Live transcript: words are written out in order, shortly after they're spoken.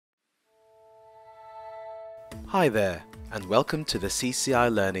Hi there, and welcome to the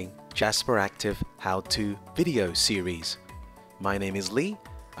CCI Learning Jasperactive How-To video series. My name is Lee,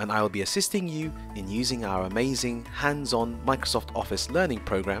 and I will be assisting you in using our amazing hands-on Microsoft Office learning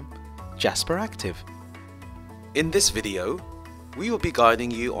program, Jasperactive. In this video, we will be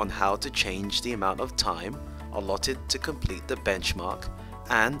guiding you on how to change the amount of time allotted to complete the benchmark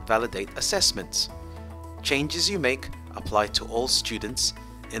and validate assessments. Changes you make apply to all students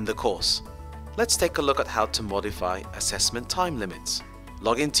in the course. Let's take a look at how to modify assessment time limits.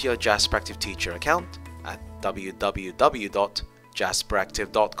 Log into your Jasperactive teacher account at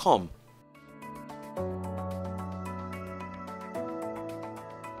www.jasperactive.com.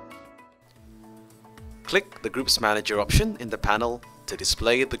 Click the Groups Manager option in the panel to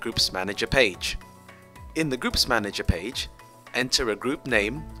display the Groups Manager page. In the Groups Manager page, enter a group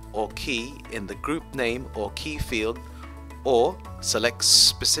name or key in the group name or key field, or select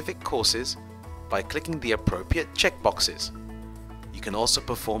specific courses by clicking the appropriate checkboxes. You can also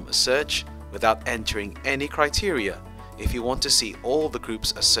perform a search without entering any criteria if you want to see all the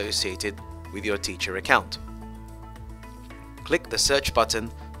groups associated with your teacher account. Click the search button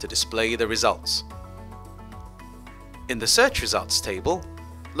to display the results. In the search results table,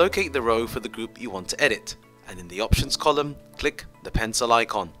 locate the row for the group you want to edit, and in the options column, click the pencil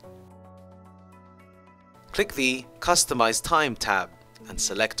icon. Click the Customize Time tab and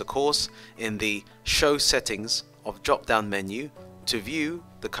select a course in the Show Settings of drop-down menu to view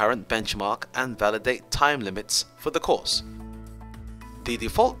the current benchmark and validate time limits for the course. The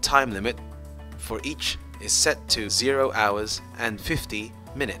default time limit for each is set to 0 hours and 50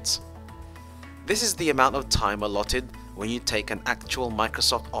 minutes. This is the amount of time allotted when you take an actual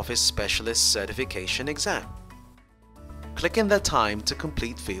Microsoft Office Specialist certification exam. Click in the Time to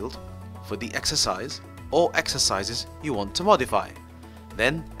Complete field for the exercise or exercises you want to modify.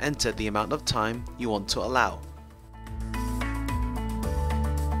 Then enter the amount of time you want to allow.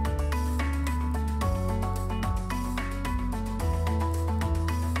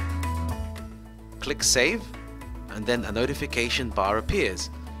 Click Save, and then a notification bar appears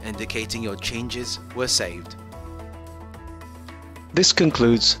indicating your changes were saved. This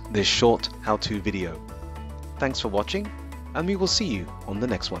concludes this short how-to video. Thanks for watching, and we will see you on the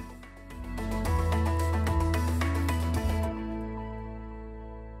next one.